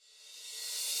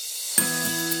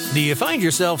Do you find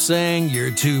yourself saying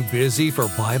you're too busy for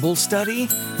Bible study?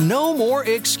 No more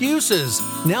excuses.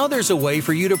 Now there's a way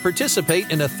for you to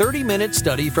participate in a 30-minute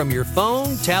study from your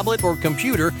phone, tablet, or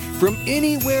computer from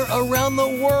anywhere around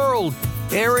the world.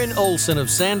 Aaron Olson of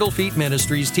Sandal Feet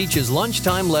Ministries teaches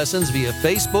lunchtime lessons via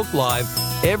Facebook Live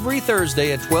every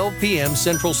Thursday at 12 p.m.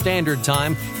 Central Standard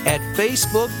Time at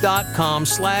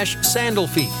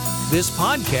facebook.com/sandalfeet. This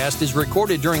podcast is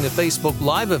recorded during the Facebook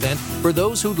Live event for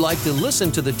those who'd like to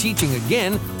listen to the teaching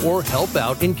again or help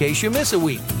out in case you miss a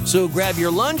week. So grab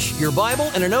your lunch, your Bible,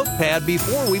 and a notepad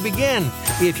before we begin.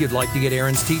 If you'd like to get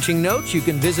Aaron's teaching notes, you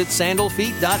can visit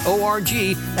sandalfeet.org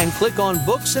and click on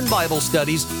Books and Bible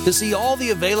Studies to see all the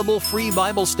available free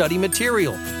Bible study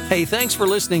material. Hey, thanks for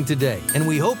listening today, and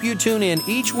we hope you tune in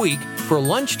each week for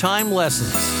lunchtime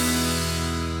lessons.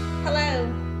 Hello,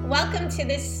 welcome to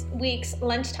this week's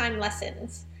lunchtime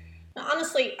lessons. Now,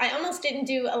 honestly, I almost didn't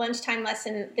do a lunchtime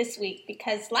lesson this week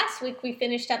because last week we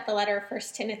finished up the letter of 1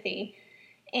 Timothy.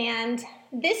 And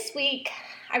this week,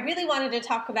 I really wanted to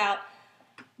talk about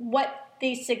what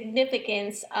the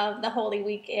significance of the Holy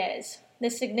Week is. The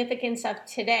significance of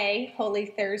today, Holy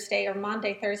Thursday, or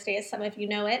Maundy Thursday as some of you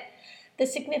know it. The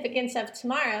significance of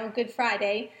tomorrow, Good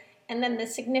Friday, and then the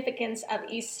significance of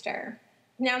Easter.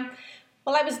 Now,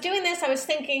 while I was doing this, I was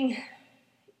thinking,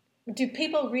 do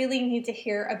people really need to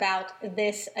hear about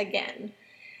this again?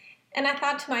 And I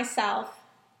thought to myself,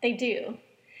 they do.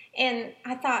 And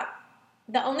I thought,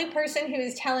 the only person who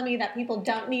is telling me that people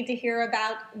don't need to hear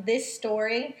about this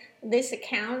story, this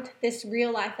account, this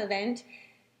real life event,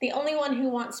 the only one who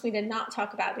wants me to not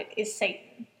talk about it is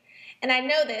Satan. And I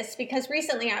know this because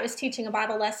recently I was teaching a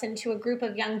Bible lesson to a group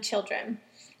of young children,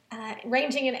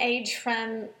 ranging in age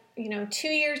from 2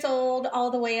 years old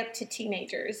all the way up to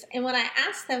teenagers. And when I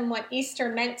asked them what Easter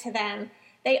meant to them,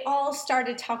 they all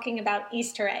started talking about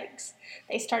Easter eggs.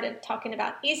 They started talking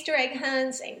about Easter egg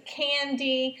hunts and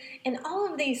candy and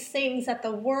all of these things that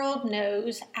the world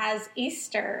knows as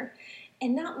Easter.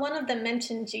 And not one of them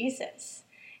mentioned Jesus.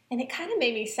 And it kind of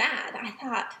made me sad. I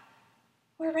thought,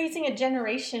 we're raising a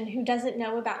generation who doesn't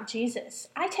know about Jesus.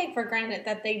 I take for granted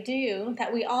that they do,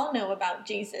 that we all know about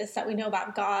Jesus, that we know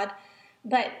about God.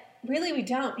 But really we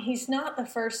don't. He's not the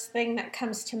first thing that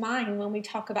comes to mind when we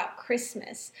talk about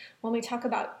Christmas, when we talk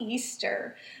about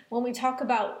Easter, when we talk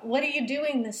about what are you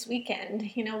doing this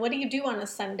weekend? What do you do on a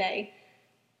Sunday?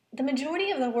 The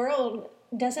majority of the world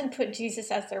doesn't put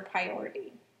Jesus as their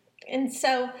priority. And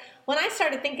so when I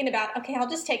started thinking about, okay, I'll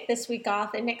just take this week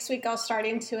off and next week I'll start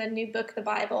into a new book, the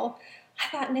Bible, I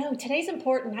thought, no, today's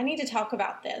important. I need to talk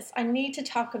about this. I need to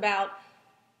talk about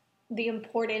the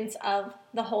importance of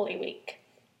the Holy Week.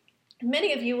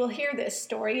 Many of you will hear this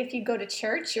story. If you go to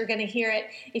church, you're going to hear it.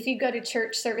 If you go to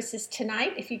church services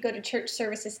tonight, if you go to church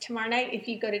services tomorrow night, if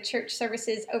you go to church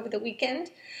services over the weekend.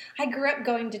 I grew up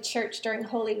going to church during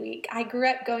Holy Week. I grew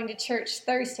up going to church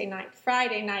Thursday night,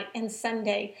 Friday night, and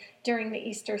Sunday during the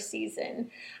Easter season.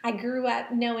 I grew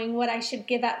up knowing what I should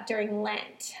give up during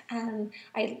Lent.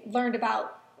 I learned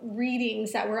about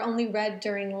readings that were only read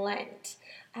during Lent.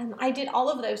 I did all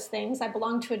of those things. I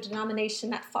belonged to a denomination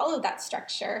that followed that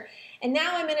structure. And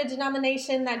now I'm in a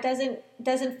denomination that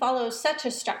doesn't follow such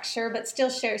a structure, but still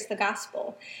shares the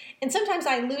gospel. And sometimes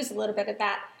I lose a little bit of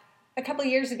that. A couple of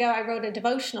years ago, I wrote a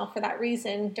devotional for that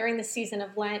reason during the season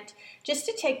of Lent, just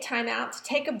to take time out, to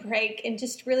take a break, and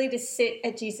just really to sit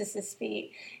at Jesus'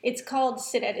 feet. It's called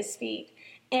Sit at His Feet.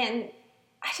 And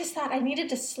I just thought I needed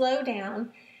to slow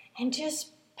down and just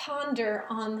ponder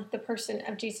on the person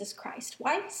of Jesus Christ.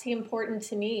 Why is he important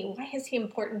to me? Why is he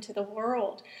important to the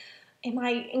world? Am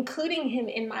I including him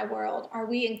in my world? Are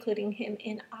we including him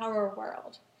in our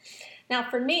world? Now,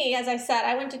 for me, as I said,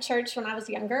 I went to church when I was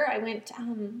younger. I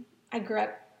grew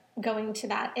up going to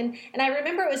that. And I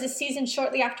remember it was a season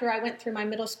shortly after I went through my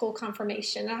middle school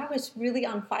confirmation. And I was really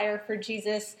on fire for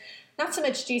Jesus. Not so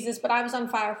much Jesus, but I was on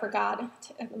fire for God.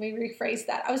 Let me rephrase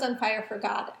that. I was on fire for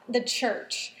God, the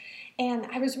church. And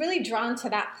I was really drawn to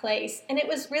that place. And it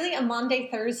was really a Maundy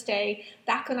Thursday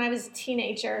back when I was a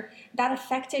teenager that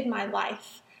affected my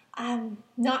life.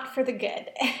 Not for the good.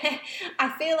 I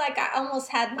feel like I almost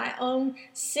had my own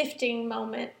sifting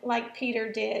moment like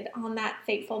Peter did on that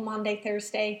fateful Maundy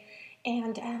Thursday.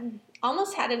 And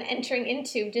almost had an entering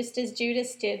into, just as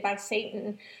Judas did, by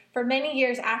Satan. For many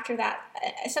years after that,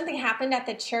 something happened at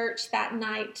the church that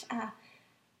night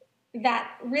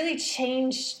that really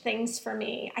changed things for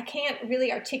me. I can't really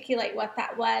articulate what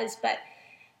that was, but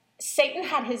Satan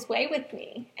had his way with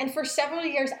me. And for several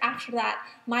years after that,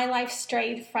 my life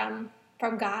strayed from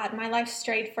God. My life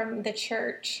strayed from the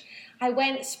church. I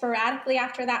went sporadically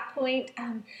after that point,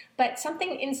 but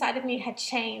something inside of me had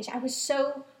changed. I was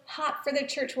so hot for the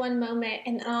church one moment,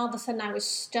 and then all of a sudden I was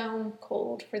stone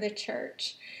cold for the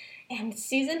church. And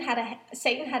Satan had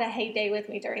a heyday with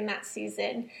me during that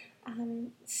season.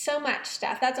 So much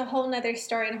stuff. That's a whole nother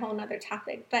story and a whole nother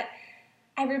topic. But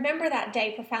I remember that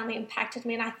day profoundly impacted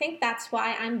me, and I think that's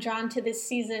why I'm drawn to this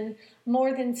season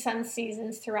more than some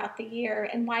seasons throughout the year,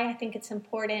 and why I think it's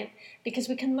important, because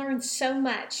we can learn so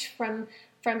much from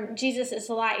Jesus'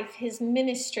 life, his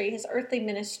ministry, his earthly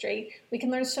ministry. We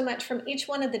can learn so much from each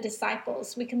one of the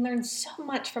disciples. We can learn so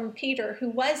much from Peter, who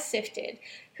was sifted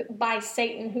by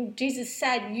Satan, who Jesus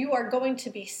said, you are going to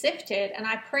be sifted, and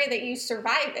I pray that you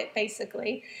survive it,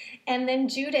 basically. And then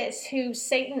Judas, who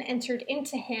Satan entered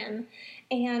into him,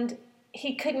 and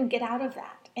he couldn't get out of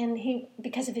that. And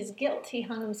because of his guilt, he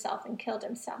hung himself and killed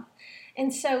himself.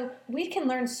 And so we can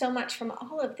learn so much from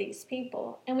all of these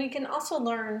people. And we can also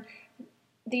learn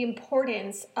the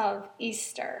importance of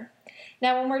Easter.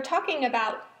 Now, when we're talking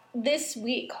about this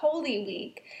week, Holy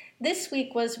Week, this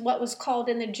week was what was called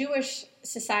in the Jewish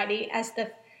society as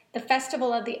the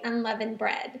festival of the unleavened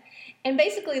bread. And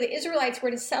basically the Israelites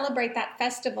were to celebrate that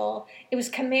festival. It was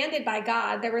commanded by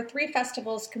God. There were 3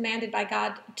 festivals commanded by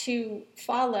God to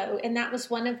follow, and that was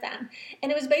one of them.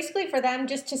 And it was basically for them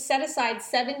just to set aside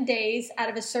 7 days out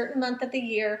of a certain month of the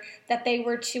year that they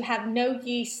were to have no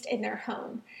yeast in their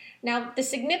home. Now, the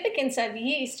significance of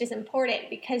yeast is important,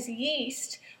 because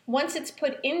yeast, once it's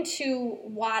put into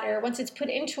water, once it's put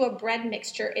into a bread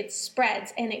mixture, it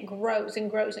spreads and it grows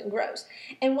and grows and grows.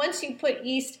 And once you put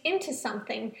yeast into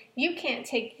something, you can't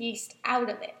take yeast out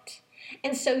of it.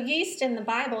 And so yeast in the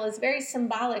Bible is very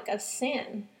symbolic of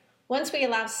sin. Once we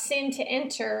allow sin to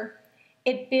enter,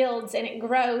 it builds and it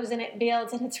grows and it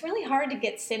builds, and it's really hard to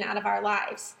get sin out of our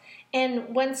lives.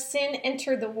 And when sin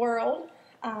entered the world,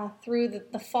 through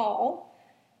the fall,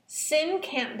 sin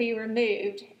can't be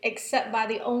removed except by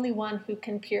the only one who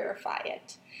can purify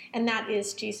it, and that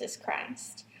is Jesus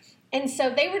Christ. And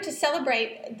so they were to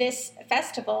celebrate this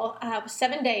festival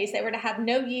 7 days. They were to have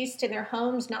no yeast in their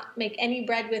homes, not make any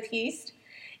bread with yeast.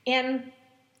 And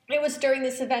it was during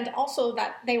this event also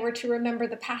that they were to remember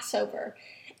the Passover.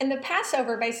 And the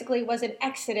Passover basically was an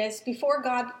exodus before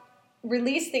God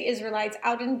released the Israelites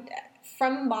out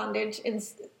from bondage in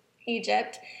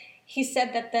Egypt. He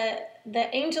said that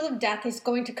the angel of death is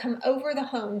going to come over the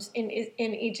homes in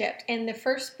Egypt, and the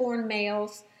firstborn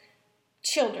males,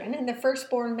 children, and the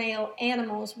firstborn male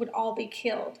animals would all be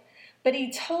killed. But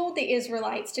he told the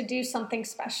Israelites to do something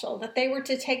special, that they were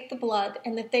to take the blood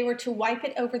and that they were to wipe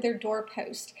it over their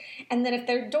doorpost, and that if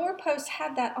their doorpost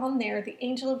had that on there, the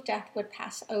angel of death would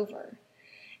pass over.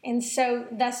 And so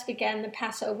thus began the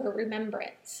Passover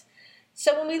remembrance.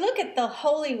 So when we look at the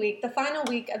Holy Week, the final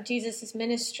week of Jesus'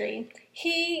 ministry,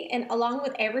 he, and along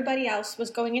with everybody else, was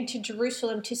going into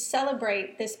Jerusalem to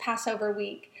celebrate this Passover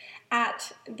week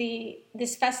at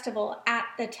this festival at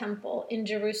the temple in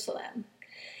Jerusalem.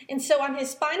 And so on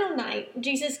his final night,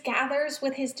 Jesus gathers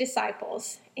with his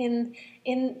disciples in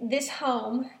this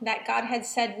home that God had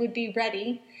said would be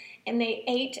ready, and they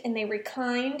ate and they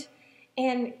reclined,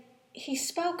 and he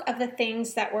spoke of the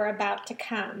things that were about to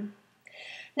come.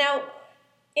 Now,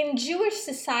 in Jewish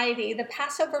society, the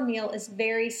Passover meal is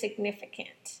very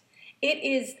significant.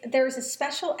 There's a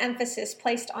special emphasis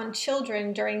placed on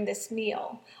children during this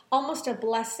meal, almost a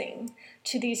blessing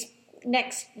to these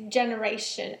next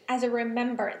generation as a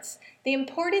remembrance. The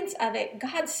importance of it,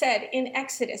 God said in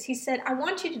Exodus, he said, I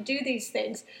want you to do these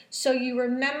things so you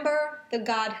remember the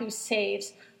God who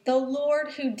saves, the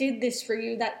Lord who did this for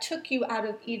you, that took you out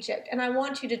of Egypt. And I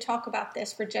want you to talk about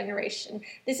this for generation.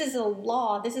 This is a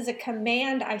law. This is a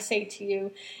command, I say to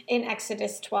you, in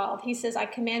Exodus 12. He says, I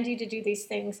command you to do these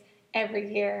things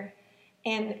every year.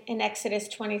 And in Exodus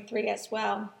 23 as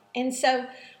well. And so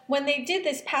when they did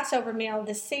this Passover meal,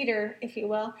 the Seder, if you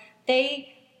will,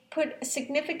 they put a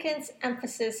significant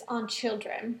emphasis on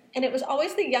children. And it was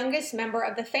always the youngest member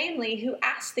of the family who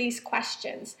asked these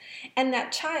questions. And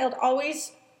that child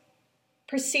always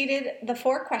preceded the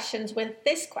 4 questions with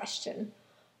this question: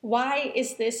 why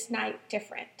is this night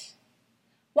different?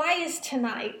 Why is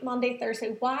tonight, Monday,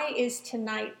 Thursday, why is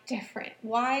tonight different?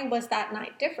 Why was that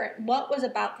night different? What was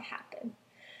about to happen?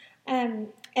 And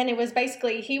it was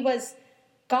basically,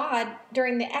 God,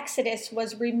 during the Exodus,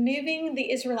 was removing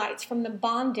the Israelites from the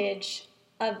bondage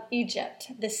of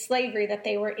Egypt, the slavery that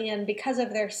they were in because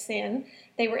of their sin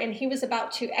they were in. He was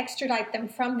about to extradite them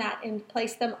from that and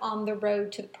place them on the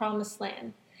road to the promised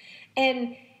land.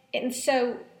 And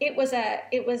so it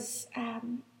was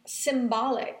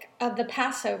symbolic of the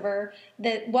Passover,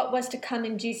 that what was to come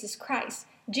in Jesus Christ.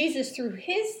 Jesus, through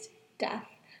his death,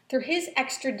 through his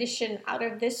extradition out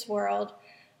of this world,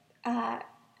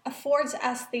 affords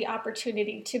us the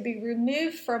opportunity to be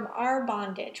removed from our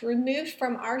bondage, removed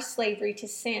from our slavery to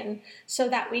sin, so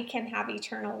that we can have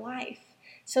eternal life.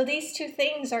 So these two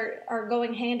things are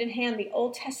going hand in hand. The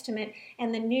Old Testament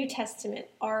and the New Testament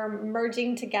are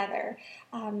merging together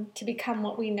to become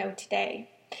what we know today.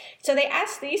 So they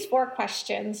ask these 4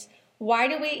 questions. Why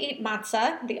do we eat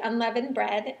matzah, the unleavened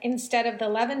bread, instead of the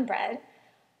leavened bread?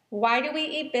 Why do we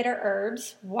eat bitter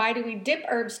herbs? Why do we dip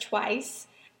herbs twice?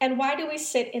 And why do we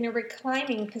sit in a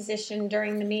reclining position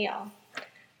during the meal?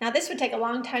 Now, this would take a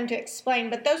long time to explain,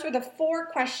 but those were the 4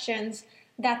 questions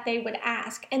that they would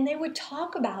ask, and they would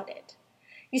talk about it.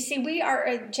 You see, we are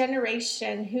a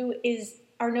generation who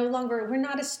we're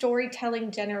not a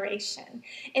storytelling generation.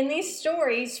 And these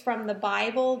stories from the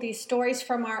Bible, these stories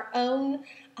from our own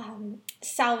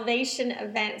salvation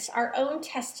events, our own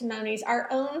testimonies,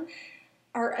 our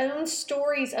own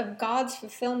stories of God's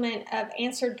fulfillment of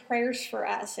answered prayers for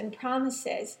us and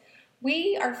promises,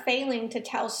 we are failing to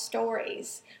tell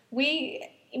stories. We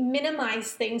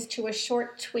minimize things to a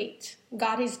short tweet.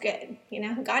 God is good,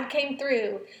 God came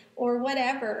through, or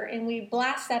whatever, and we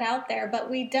blast that out there, but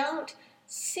we don't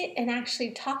sit and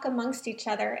actually talk amongst each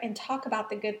other and talk about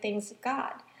the good things of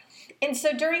God. And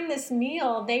so during this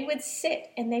meal, they would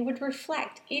sit and they would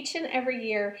reflect each and every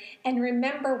year and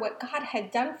remember what God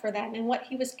had done for them and what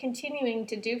he was continuing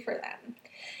to do for them.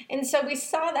 And so we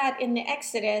saw that in the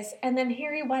Exodus, and then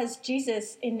here he was,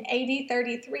 Jesus, in AD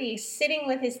 33, sitting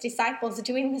with his disciples,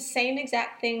 doing the same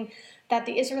exact thing that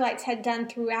the Israelites had done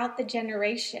throughout the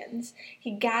generations.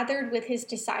 He gathered with his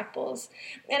disciples.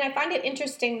 And I find it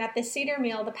interesting that the Seder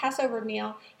meal, the Passover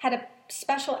meal, had a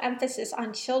special emphasis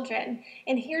on children.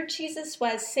 And here Jesus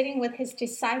was sitting with his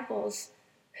disciples,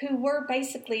 who were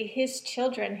basically his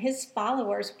children, his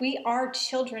followers. We are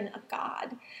children of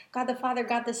God. God the Father,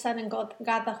 God the Son, and God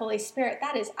the Holy Spirit.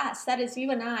 That is us. That is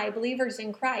you and I, believers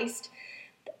in Christ.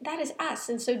 That is us.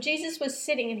 And so Jesus was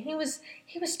sitting and he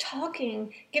was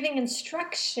talking, giving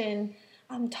instruction,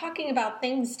 talking about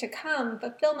things to come,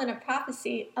 fulfillment of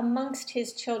prophecy amongst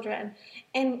his children,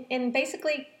 and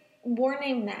basically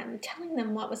warning them, telling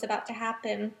them what was about to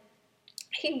happen.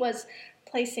 He was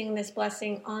placing this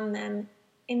blessing on them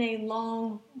in a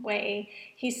long way.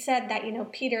 He said that,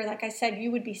 Peter, like I said,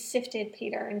 you would be sifted,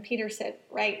 Peter. And Peter said,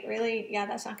 right, really? Yeah,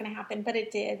 that's not going to happen. But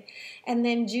it did. And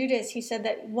then Judas, he said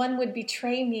that one would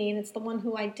betray me, and it's the one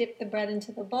who I dipped the bread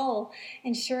into the bowl.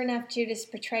 And sure enough, Judas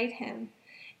betrayed him.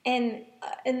 And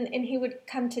he would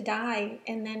come to die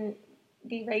and then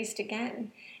be raised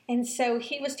again. And so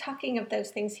he was talking of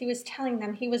those things. He was telling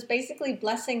them, he was basically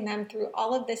blessing them through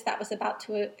all of this that was about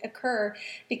to occur,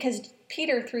 because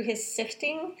Peter, through his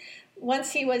sifting,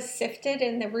 once he was sifted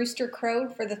and the rooster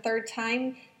crowed for the 3rd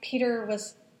time, Peter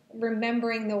was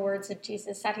remembering the words of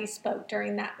Jesus that he spoke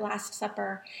during that Last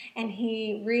Supper, and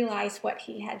he realized what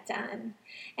he had done.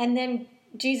 And then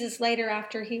Jesus later,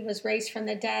 after he was raised from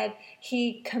the dead,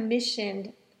 he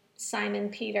commissioned Simon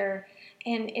Peter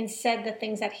and said the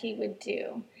things that he would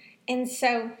do. And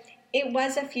so it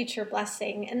was a future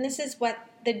blessing. And this is what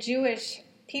the Jewish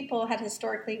people had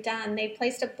historically done. They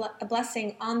placed a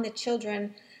blessing on the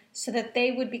children so that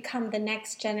they would become the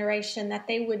next generation, that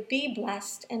they would be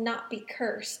blessed and not be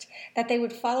cursed, that they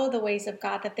would follow the ways of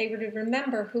God, that they would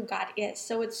remember who God is.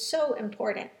 So it's so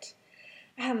important.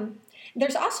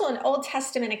 There's also an Old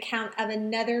Testament account of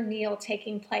another meal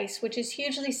taking place, which is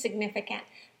hugely significant,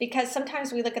 because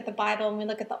sometimes we look at the Bible and we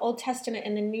look at the Old Testament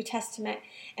and the New Testament,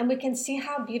 and we can see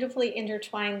how beautifully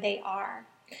intertwined they are.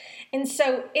 And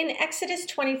so in Exodus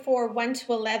 24,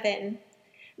 1-11,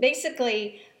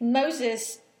 basically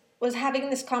Moses was having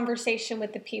this conversation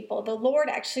with the people. The Lord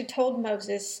actually told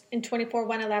Moses in 24,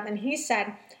 1-11, he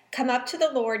said, "Come up to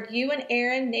the Lord, you and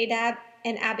Aaron, Nadab,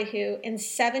 and Abihu, and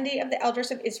 70 of the elders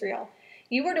of Israel.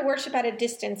 You are to worship at a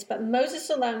distance, but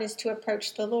Moses alone is to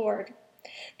approach the Lord.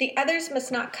 The others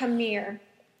must not come near,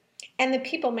 and the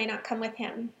people may not come with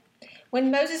him." When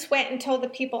Moses went and told the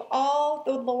people all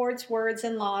the Lord's words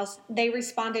and laws, they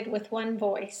responded with one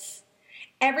voice,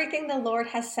 "Everything the Lord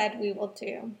has said we will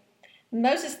do."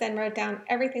 Moses then wrote down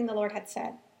everything the Lord had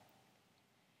said.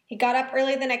 He got up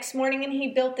early the next morning and he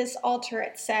built this altar,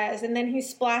 it says, and then he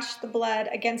splashed the blood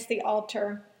against the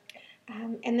altar.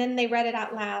 And then they read it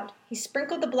out loud. He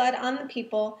sprinkled the blood on the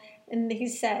people, and he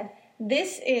said,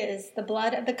 "This is the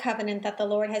blood of the covenant that the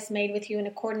Lord has made with you in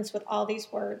accordance with all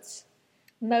these words."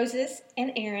 Moses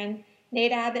and Aaron,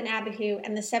 Nadab and Abihu,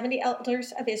 and the 70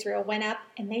 elders of Israel went up,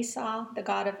 and they saw the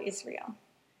God of Israel.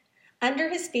 Under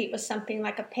his feet was something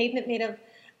like a pavement made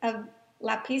of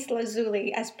lapis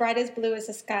lazuli, as bright as blue as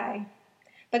the sky.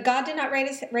 But God did not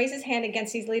raise his hand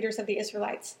against these leaders of the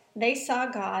Israelites. They saw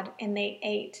God, and they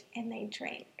ate and they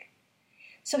drank.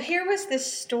 So here was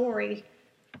this story.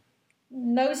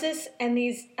 Moses and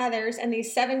these others and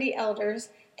these 70 elders,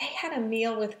 they had a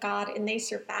meal with God and they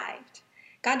survived.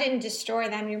 God didn't destroy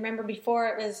them. You remember before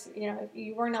it was,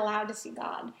 you weren't allowed to see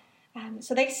God.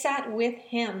 So they sat with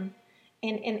him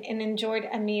and enjoyed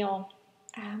a meal.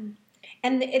 And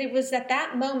it was at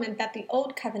that moment that the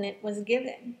old covenant was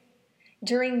given,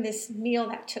 during this meal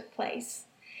that took place.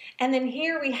 And then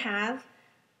here we have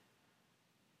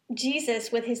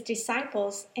Jesus with his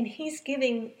disciples, and he's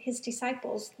giving his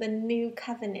disciples the new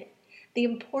covenant, the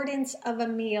importance of a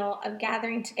meal, of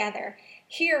gathering together.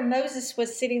 Here, Moses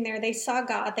was sitting there. They saw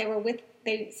God.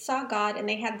 They saw God, and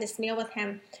they had this meal with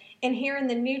him. And here in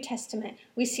the New Testament,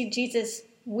 we see Jesus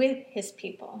with his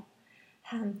people.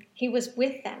 He was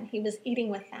with them. He was eating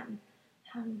with them,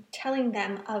 telling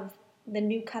them of the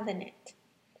new covenant.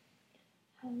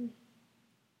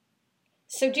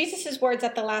 So Jesus' words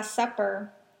at the Last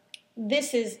Supper,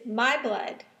 "This is my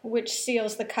blood, which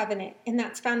seals the covenant," and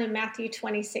that's found in Matthew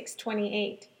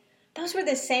 26:28. Those were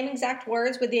the same exact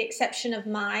words, with the exception of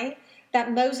 "my,"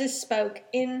 that Moses spoke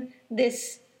in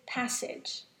this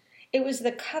passage. It was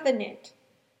the covenant,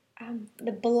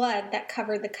 the blood that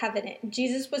covered the covenant.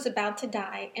 Jesus was about to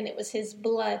die, and it was his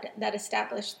blood that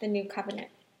established the new covenant.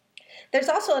 There's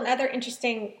also another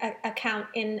interesting account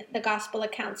in the gospel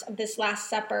accounts of this Last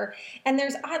Supper, and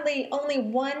there's oddly only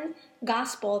one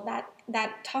gospel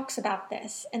that talks about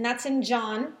this, and that's in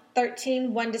John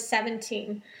 13,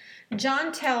 1-17.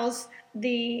 John tells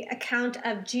the account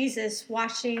of Jesus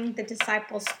washing the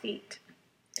disciples' feet.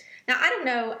 Now, I don't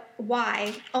know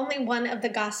why only one of the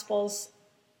gospels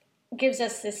gives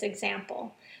us this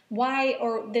example. Why,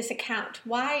 or this account?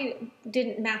 Why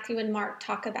didn't Matthew and Mark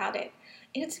talk about it?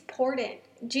 It's important.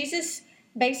 Jesus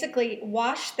basically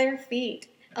washed their feet,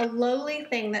 a lowly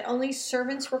thing that only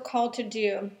servants were called to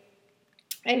do.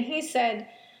 And he said,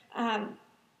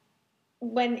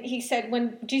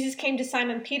 when Jesus came to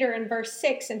Simon Peter in verse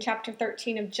 6 in chapter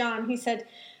 13 of John,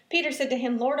 Peter said to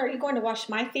him, "Lord, are you going to wash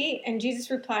my feet?" And Jesus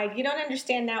replied, "You don't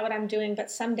understand now what I'm doing, but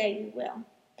someday you will."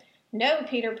 "No,"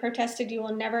 Peter protested, "you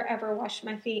will never ever wash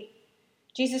my feet."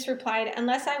 Jesus replied,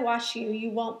 "Unless I wash you, you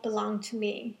won't belong to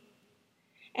me."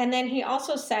 And then he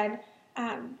also said,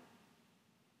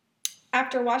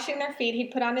 after washing their feet, he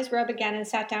put on his robe again and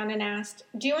sat down and asked,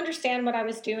 "Do you understand what I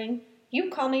was doing? You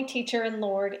call me teacher and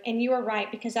Lord, and you are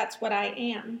right, because that's what I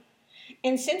am.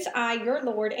 And since I, your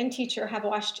Lord and teacher, have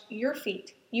washed your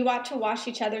feet, you ought to wash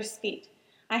each other's feet.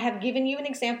 I have given you an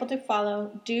example to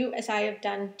follow. Do as I have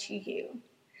done to you."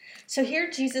 So here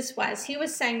Jesus was. He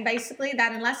was saying basically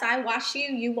that unless I wash you,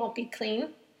 you won't be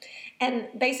clean. And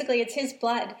basically it's his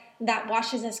blood that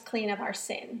washes us clean of our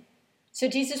sin. So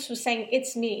Jesus was saying,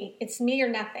 it's me or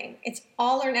nothing. It's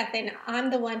all or nothing. I'm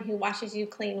the one who washes you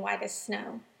clean, white as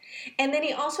snow. And then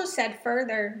he also said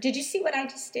further, did you see what I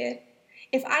just did?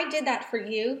 If I did that for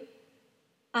you,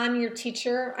 I'm your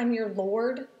teacher, I'm your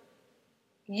Lord,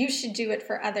 you should do it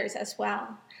for others as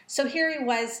well. So here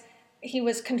he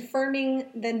was confirming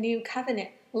the new covenant.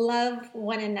 Love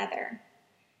one another.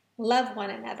 Love one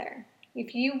another.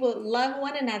 If you will love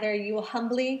one another, you will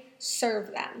humbly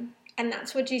serve them. And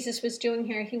that's what Jesus was doing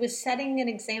here. He was setting an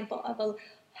example of a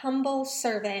humble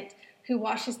servant who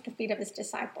washes the feet of his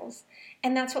disciples.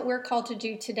 And that's what we're called to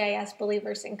do today as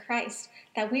believers in Christ,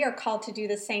 that we are called to do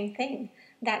the same thing,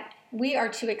 that we are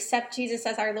to accept Jesus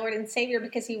as our Lord and Savior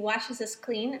because he washes us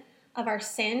clean of our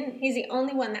sin. He's the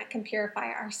only one that can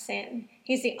purify our sin.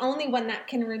 He's the only one that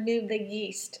can remove the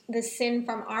yeast, the sin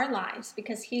from our lives,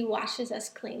 because he washes us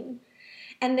clean.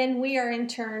 And then we are in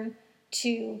turn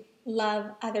to love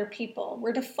other people.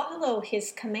 We're to follow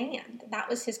his command. That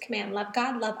was his command. Love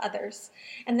God, love others.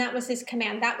 And that was his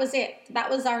command. That was it.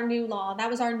 That was our new law. That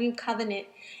was our new covenant.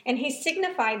 And he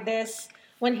signified this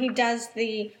when he does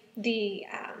the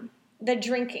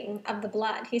drinking of the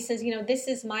blood. He says, this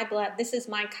is my blood. This is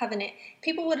my covenant.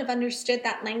 People would have understood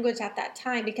that language at that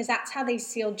time because that's how they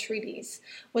sealed treaties,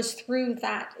 was through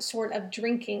that sort of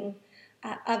drinking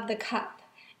of the cup.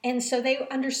 And so they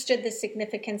understood the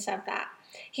significance of that.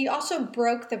 He also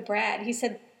broke the bread. He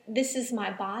said, this is my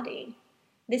body.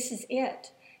 This is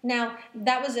it. Now,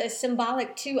 that was a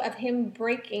symbolic, too, of him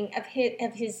breaking, of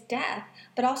his death,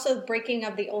 but also the breaking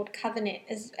of the old covenant,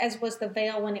 as was the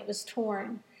veil when it was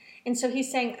torn. And so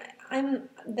he's saying, I'm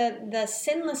the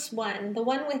sinless one, the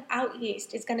one without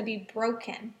yeast, is going to be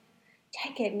broken.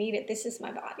 Take it and eat it. This is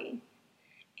my body.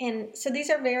 And so these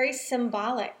are very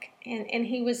symbolic, and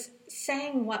he was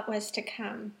saying what was to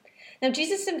come. Now,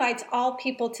 Jesus invites all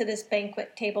people to this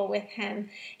banquet table with him.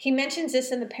 He mentions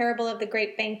this in the parable of the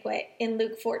great banquet in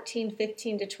Luke 14,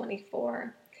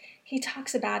 15-24. He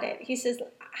talks about it. He says,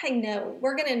 I know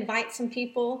we're going to invite some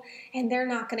people and they're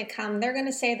not going to come. They're going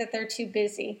to say that they're too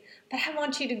busy. But I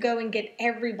want you to go and get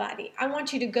everybody. I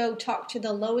want you to go talk to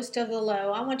the lowest of the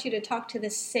low. I want you to talk to the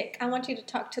sick. I want you to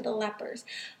talk to the lepers.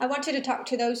 I want you to talk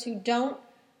to those who don't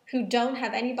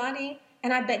have anybody.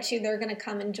 And I bet you they're going to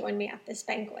come and join me at this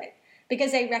banquet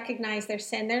because they recognize their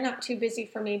sin. They're not too busy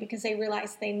for me because they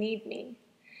realize they need me.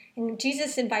 And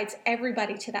Jesus invites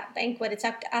everybody to that banquet. It's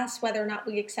up to us whether or not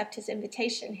we accept his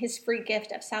invitation, his free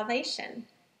gift of salvation.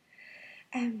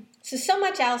 So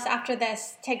much else after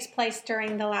this takes place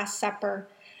during the Last Supper.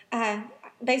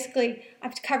 Basically,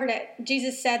 I've covered it.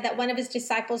 Jesus said that one of his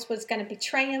disciples was going to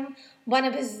betray him. One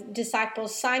of his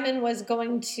disciples, Simon, was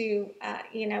going to,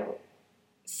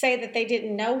 say that they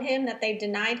didn't know him, that they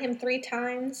denied him 3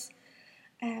 times.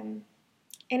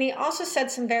 And he also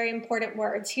said some very important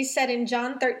words. He said in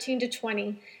John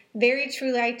 13-20, "Very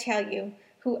truly I tell you,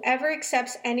 whoever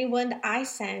accepts anyone I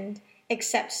send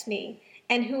accepts me,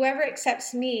 and whoever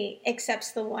accepts me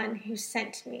accepts the one who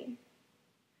sent me."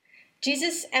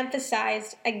 Jesus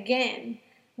emphasized again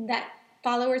that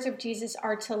followers of Jesus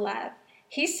are to love.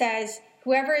 He says,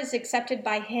 whoever is accepted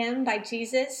by him, by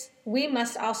Jesus, we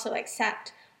must also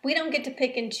accept. We don't get to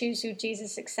pick and choose who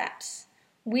Jesus accepts.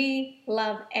 We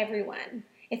love everyone.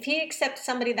 If he accepts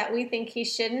somebody that we think he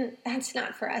shouldn't, that's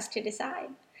not for us to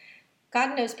decide.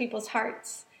 God knows people's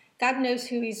hearts. God knows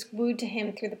who he's wooed to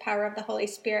him through the power of the Holy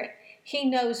Spirit. He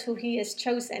knows who he has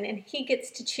chosen, and he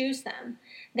gets to choose them.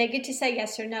 They get to say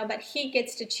yes or no, but he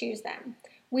gets to choose them.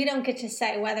 We don't get to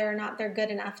say whether or not they're good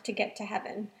enough to get to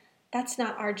heaven. That's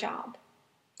not our job.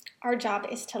 Our job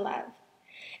is to love.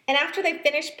 And after they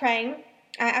finished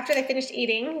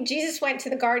eating, Jesus went to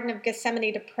the Garden of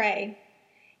Gethsemane to pray.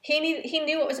 He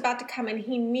knew what was about to come, and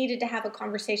he needed to have a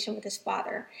conversation with his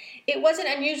Father. It wasn't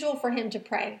unusual for him to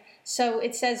pray. So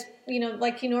it says,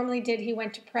 like he normally did, he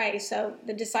went to pray. So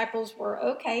the disciples were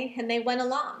okay, and they went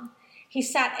along. He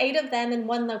sat 8 of them in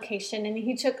one location, and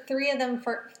he took 3 of them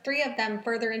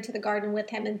further into the garden with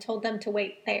him and told them to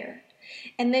wait there.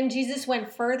 And then Jesus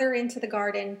went further into the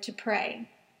garden to pray.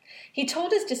 He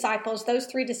told his disciples, those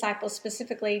 3 disciples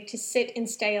specifically, to sit and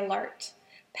stay alert.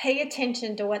 Pay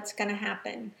attention to what's going to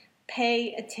happen.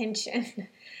 Pay attention.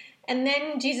 And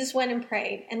then Jesus went and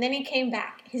prayed, and then he came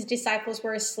back. His disciples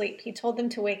were asleep. He told them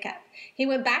to wake up. He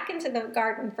went back into the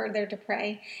garden further to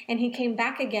pray, and he came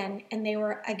back again, and they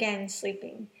were again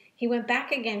sleeping. He went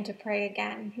back again to pray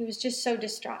again. He was just so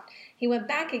distraught. He went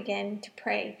back again to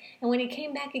pray, and when he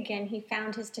came back again, he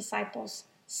found his disciples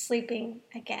sleeping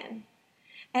again.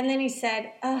 And then he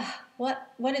said, what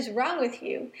is wrong with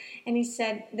you? And he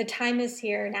said, the time is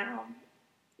here now.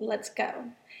 Let's go.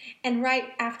 And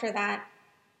right after that,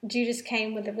 Judas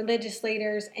came with the religious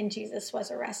leaders and Jesus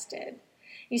was arrested.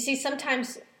 You see,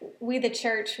 sometimes we, the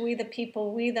church, we, the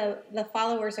people, we, the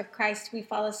followers of Christ, we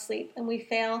fall asleep and we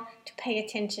fail to pay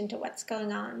attention to what's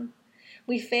going on.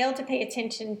 We fail to pay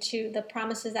attention to the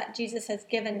promises that Jesus has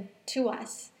given to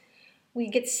us. We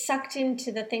get sucked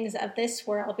into the things of this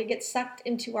world. We get sucked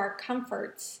into our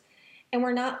comforts, and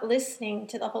we're not listening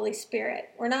to the Holy Spirit.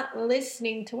 We're not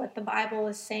listening to what the Bible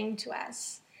is saying to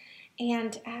us.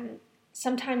 And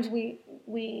sometimes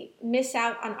we miss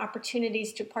out on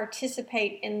opportunities to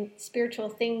participate in spiritual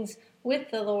things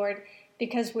with the Lord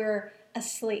because we're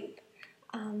asleep.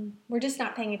 We're just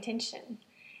not paying attention.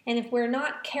 And if we're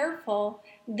not careful,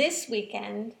 this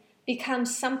weekend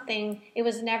becomes something it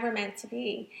was never meant to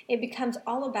be. It becomes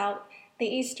all about the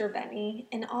Easter bunny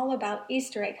and all about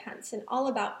Easter egg hunts and all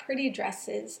about pretty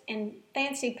dresses and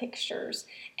fancy pictures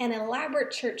and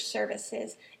elaborate church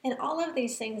services and all of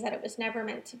these things that it was never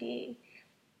meant to be.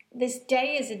 This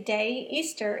day is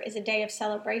Easter is a day of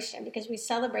celebration because we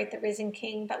celebrate the risen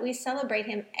King, but we celebrate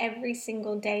him every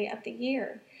single day of the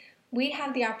year. We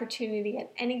have the opportunity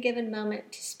at any given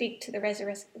moment to speak to the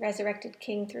resurrected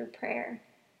King through prayer.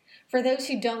 For those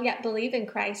who don't yet believe in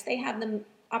Christ, they have the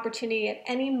opportunity at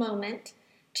any moment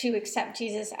to accept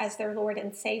Jesus as their Lord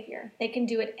and Savior. They can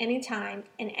do it anytime,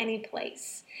 in any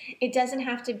place. It doesn't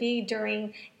have to be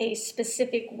during a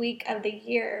specific week of the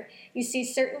year. You see,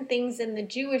 certain things in the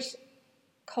Jewish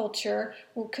culture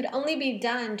could only be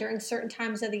done during certain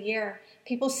times of the year.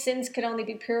 People's sins could only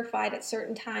be purified at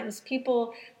certain times.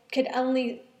 People could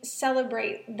only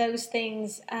celebrate those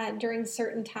things during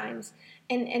certain times.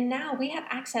 And now we have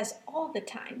access all the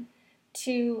time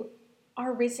to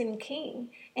our risen King.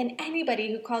 And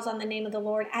anybody who calls on the name of the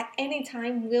Lord at any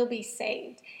time will be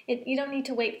saved. You don't need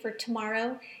to wait for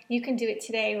tomorrow. You can do it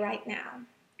today, right now.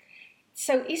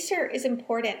 So Easter is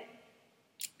important.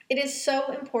 It is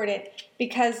so important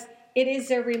because it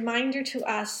is a reminder to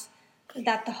us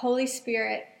that the Holy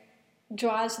Spirit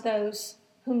draws those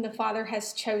whom the Father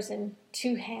has chosen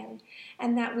to him,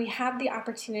 and that we have the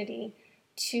opportunity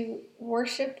to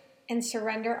worship and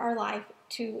surrender our life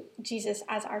to Jesus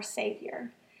as our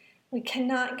Savior. We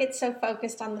cannot get so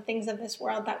focused on the things of this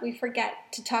world that we forget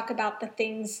to talk about the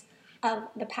things of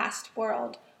the past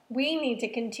world. We need to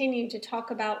continue to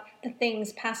talk about the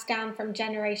things passed down from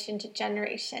generation to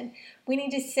generation. We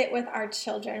need to sit with our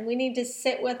children. We need to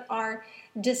sit with our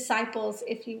disciples,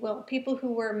 if you will, people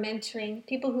who we're mentoring,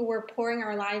 people who we're pouring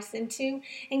our lives into,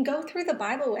 and go through the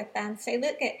Bible with them. Say,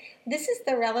 look, this is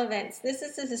the relevance. This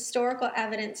is the historical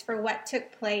evidence for what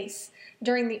took place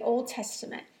during the Old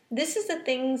Testament. This is the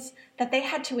things that they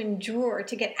had to endure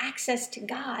to get access to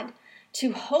God,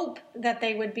 to hope that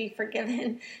they would be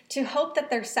forgiven, to hope that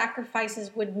their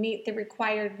sacrifices would meet the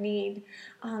required need,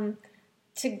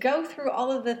 to go through all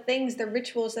of the things, the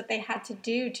rituals that they had to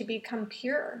do to become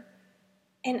pure.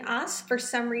 And us, for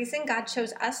some reason, God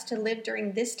chose us to live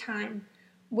during this time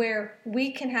where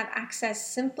we can have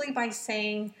access simply by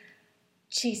saying,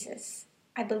 Jesus,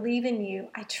 I believe in you,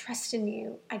 I trust in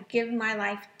you, I give my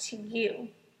life to you.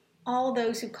 All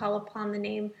those who call upon the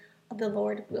name of the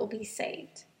Lord will be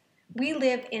saved. We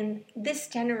live in this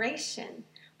generation.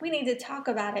 We need to talk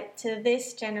about it to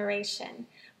this generation.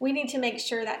 We need to make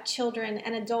sure that children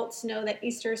and adults know that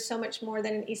Easter is so much more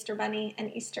than an Easter bunny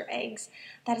and Easter eggs,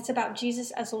 that it's about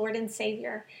Jesus as Lord and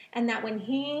Savior, and that when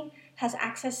He has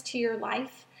access to your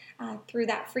life through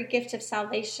that free gift of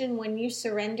salvation, when you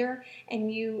surrender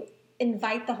and you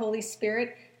invite the Holy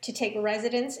Spirit to take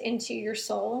residence into your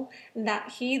soul,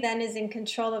 that He then is in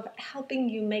control of helping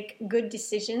you make good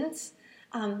decisions.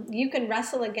 You can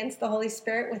wrestle against the Holy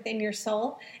Spirit within your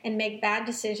soul and make bad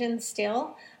decisions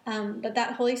still, but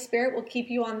that Holy Spirit will keep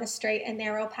you on the straight and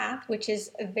narrow path, which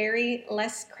is very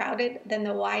less crowded than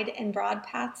the wide and broad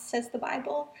path, says the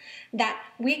Bible, that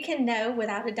we can know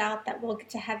without a doubt that we'll get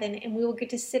to heaven and we will get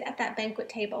to sit at that banquet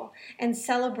table and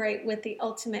celebrate with the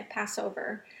ultimate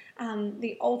Passover,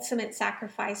 the ultimate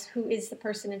sacrifice, who is the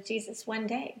person of Jesus, one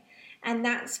day. And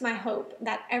that's my hope,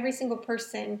 that every single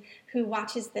person who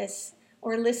watches this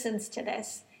or listens to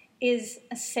this is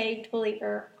a saved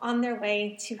believer on their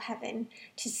way to heaven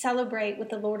to celebrate with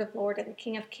the Lord of Lords and the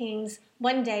King of Kings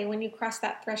one day when you cross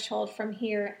that threshold from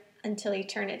here until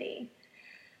eternity.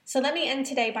 So let me end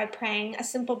today by praying a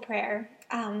simple prayer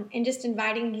and just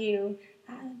inviting you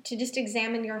to just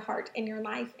examine your heart and your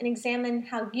life and examine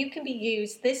how you can be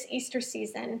used this Easter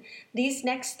season, these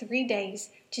next 3 days,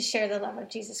 to share the love of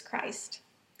Jesus Christ.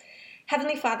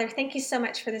 Heavenly Father, thank you so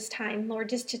much for this time, Lord,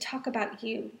 just to talk about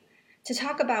you, to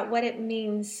talk about what it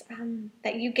means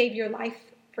that you gave your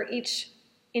life for each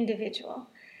individual.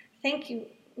 Thank you,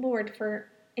 Lord, for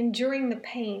enduring the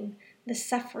pain, the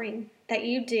suffering that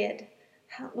you did,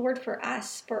 Lord, for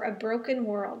us, for a broken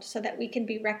world, so that we can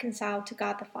be reconciled to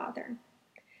God the Father.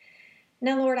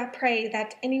 Now, Lord, I pray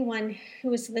that anyone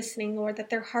who is listening, Lord, that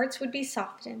their hearts would be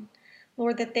softened,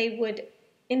 Lord, that they would,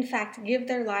 in fact, give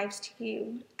their lives to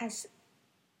you as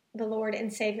the Lord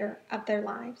and Savior of their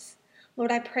lives. Lord,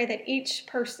 I pray that each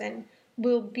person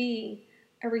will be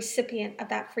a recipient of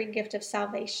that free gift of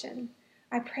salvation.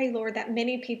 I pray, Lord, that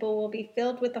many people will be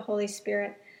filled with the Holy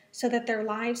Spirit so that their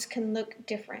lives can look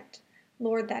different.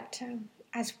 Lord, that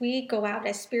as we go out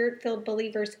as Spirit-filled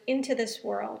believers into this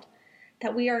world,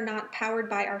 that we are not powered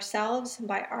by ourselves,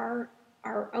 by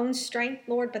our own strength,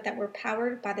 Lord, but that we're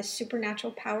powered by the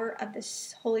supernatural power of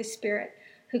this Holy Spirit,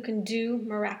 who can do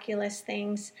miraculous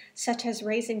things, such as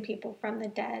raising people from the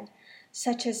dead,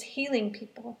 such as healing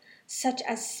people, such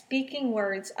as speaking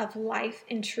words of life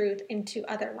and truth into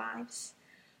other lives.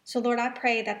 So, Lord, I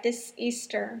pray that this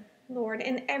Easter, Lord,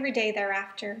 and every day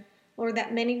thereafter, Lord,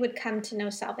 that many would come to know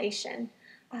salvation,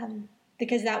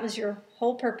 because that was your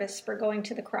whole purpose for going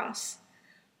to the cross.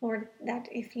 Lord, that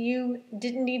if you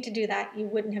didn't need to do that, you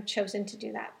wouldn't have chosen to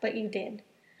do that, but you did.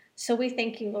 So we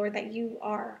thank you, Lord, that you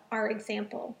are our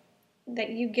example,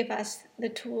 that you give us the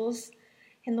tools.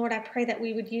 And Lord, I pray that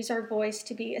we would use our voice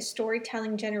to be a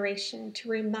storytelling generation, to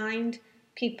remind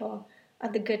people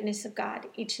of the goodness of God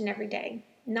each and every day,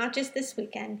 not just this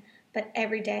weekend, but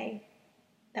every day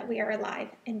that we are alive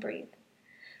and breathe.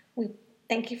 We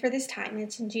thank you for this time.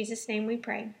 It's in Jesus' name we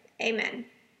pray. Amen.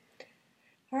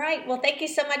 All right, well, thank you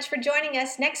so much for joining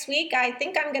us. Next week, I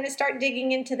think I'm going to start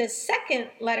digging into the second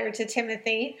letter to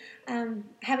Timothy.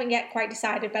 Haven't yet quite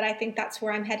decided, but I think that's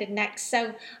where I'm headed next.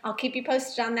 So I'll keep you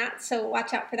posted on that. So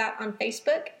watch out for that on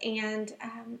Facebook and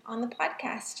on the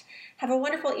podcast. Have a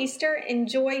wonderful Easter.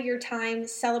 Enjoy your time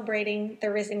celebrating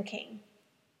the risen King.